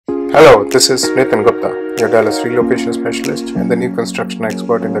Hello, this is Nitin Gupta, your Dallas relocation specialist and the new construction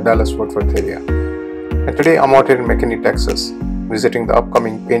expert in the Dallas-Fort Worth area. And today I'm out here in McKinney, Texas, visiting the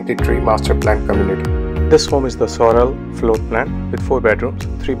upcoming Painte Tree Master Plan community. This home is the Sorrel floor plan with 4 bedrooms,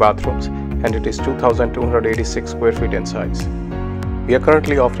 3 bathrooms, and it is 2,286 square feet in size. We are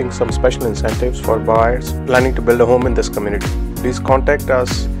currently offering some special incentives for buyers planning to build a home in this community. Please contact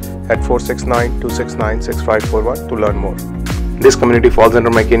us at 469-269-6541 to learn more. This community falls under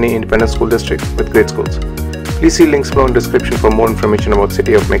McKinney Independent School District with great schools. Please see links below in the description for more information about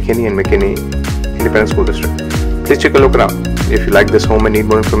City of McKinney and McKinney Independent School District. Please take a look around. If you like this home and need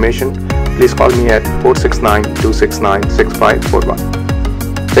more information, please call me at 469-269-6541.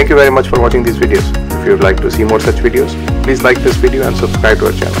 Thank you very much for watching these videos. If you would like to see more such videos, please like this video and subscribe to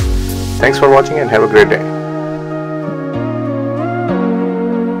our channel. Thanks for watching and have a great day.